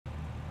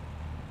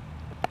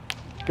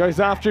Goes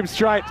after him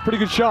straight. It's a pretty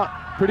good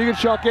shot. Pretty good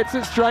shot. Gets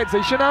it straight.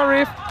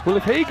 Z.Arif. Well,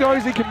 if he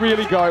goes, he can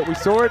really go. We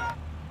saw it.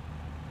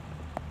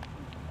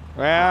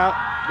 Well,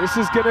 this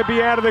is going to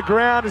be out of the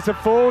ground. It's a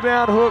fall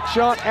down hook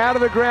shot out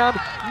of the ground.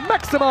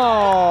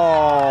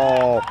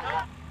 Maximal.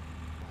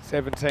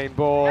 17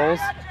 balls.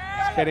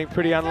 It's getting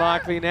pretty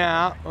unlikely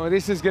now. Oh,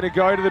 this is going to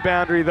go to the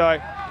boundary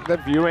though. The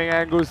viewing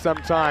angles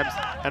sometimes.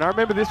 And I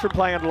remember this from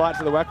playing under lights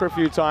at the WACA a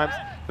few times,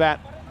 that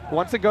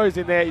once it goes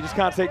in there, you just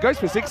can't see. It goes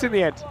for 6 in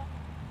the end.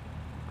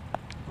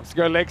 Let's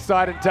go leg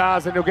side and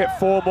does, and he'll get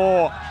 4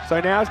 more.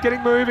 So now it's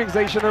getting moving.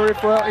 Zeshan,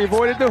 well, he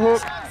avoided the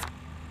hook.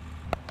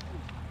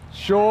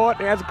 Short,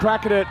 he has a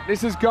crack at it.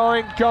 This is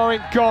going, gone.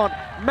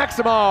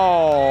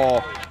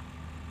 Maximal.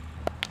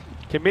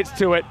 Commits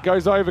to it,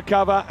 goes over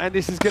cover, and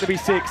this is going to be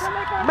 6.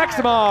 Maximal.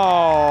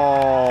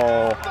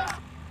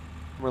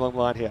 We're along the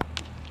line here.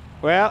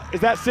 Well,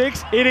 is that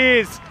 6? It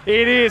is.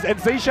 It is. And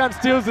Zeshan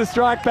steals the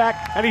strike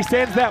back, and he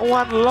sends that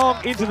one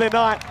long into the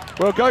night.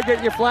 Well, go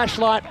get your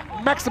flashlight.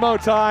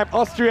 Maximal time.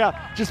 Austria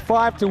just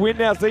 5 to win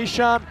now.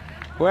 Zeshan,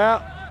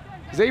 well,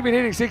 he's even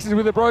hitting 6s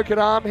with a broken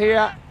arm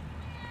here.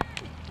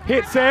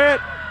 Hits it,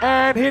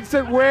 and hits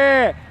it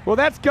where? Well,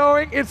 that's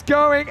going, it's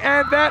going,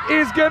 and that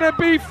is going to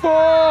be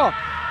 4.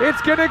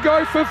 It's going to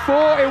go for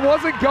 4. It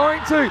wasn't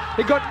going to.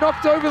 It got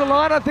knocked over the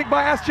line, I think,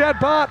 by Asjad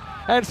Bart.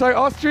 And so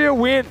Austria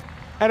win.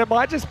 And it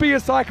might just be a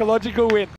psychological win.